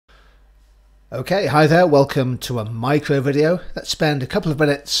Okay, hi there, welcome to a micro video. Let's spend a couple of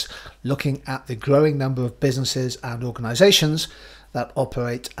minutes looking at the growing number of businesses and organisations that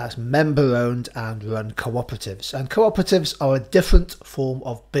operate as member-owned and run cooperatives. And cooperatives are a different form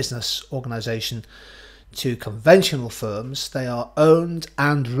of business organisation to conventional firms. They are owned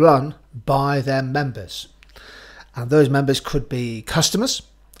and run by their members. And those members could be customers,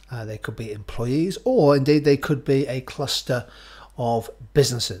 they could be employees, or indeed they could be a cluster of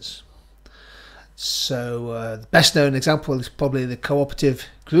businesses. So the best known example is probably the cooperative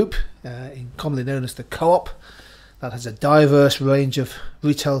group, commonly known as the Co-op, that has a diverse range of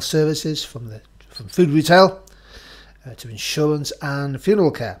retail services from food retail to insurance and funeral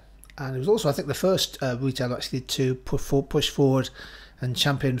care. And it was also, I think, the first retailer actually to push forward and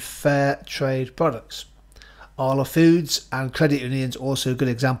champion fair trade products. Arla Foods and credit unions also good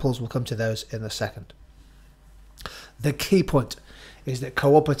examples. We'll come to those in a second. The key point is that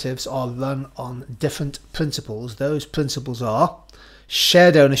cooperatives are run on different principles. Those principles are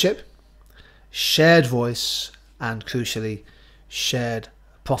shared ownership, shared voice, and crucially, shared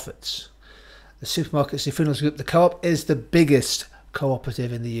profits. The supermarkets and funerals group, the Co-op, is the biggest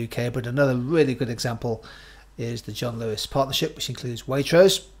cooperative in the UK, but another really good example is the John Lewis Partnership, which includes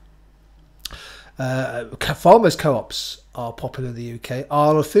Waitrose. Farmers co-ops are popular in the UK.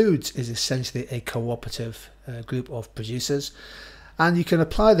 Arla Foods is essentially a cooperative group of producers. And you can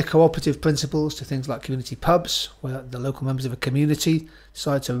apply the cooperative principles to things like community pubs, where the local members of a community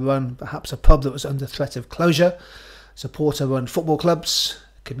decide to run perhaps a pub that was under threat of closure, supporter-run football clubs,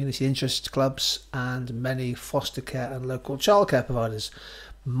 community interest clubs, and many foster care and local childcare providers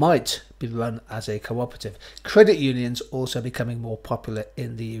might be run as a cooperative. Credit unions also becoming more popular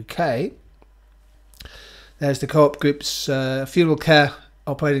in the UK. There's the Co-op group's funeral care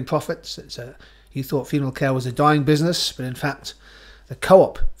operating profits. You thought funeral care was a dying business, but in fact the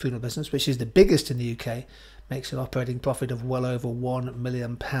Co-op funeral business, which is the biggest in the UK, makes an operating profit of well over £1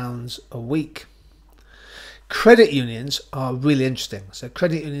 million a week. Credit unions are really interesting. So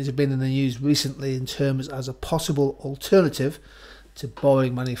credit unions have been in the news recently in terms as a possible alternative to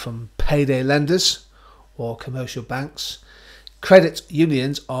borrowing money from payday lenders or commercial banks. Credit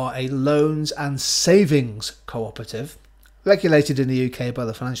unions are a loans and savings cooperative regulated in the UK by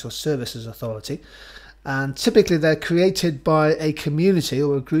the Financial Services Authority. And typically they're created by a community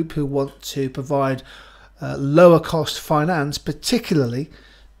or a group who want to provide lower cost finance, particularly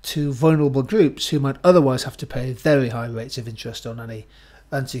to vulnerable groups who might otherwise have to pay very high rates of interest on any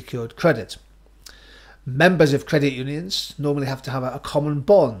unsecured credit. Members of credit unions normally have to have a common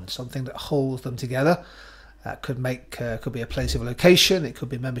bond, something that holds them together. That could be a place of location, it could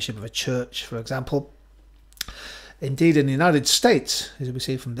be membership of a church, for example. Indeed, in the United States, as we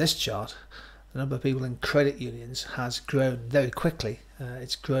see from this chart, the number of people in credit unions has grown very quickly.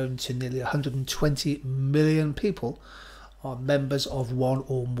 It's grown to nearly 120 million people are members of one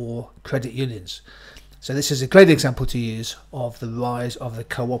or more credit unions. So this is a great example to use of the rise of the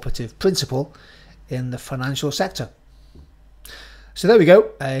cooperative principle in the financial sector. So there we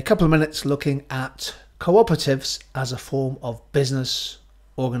go, a couple of minutes looking at cooperatives as a form of business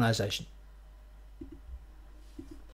organisation.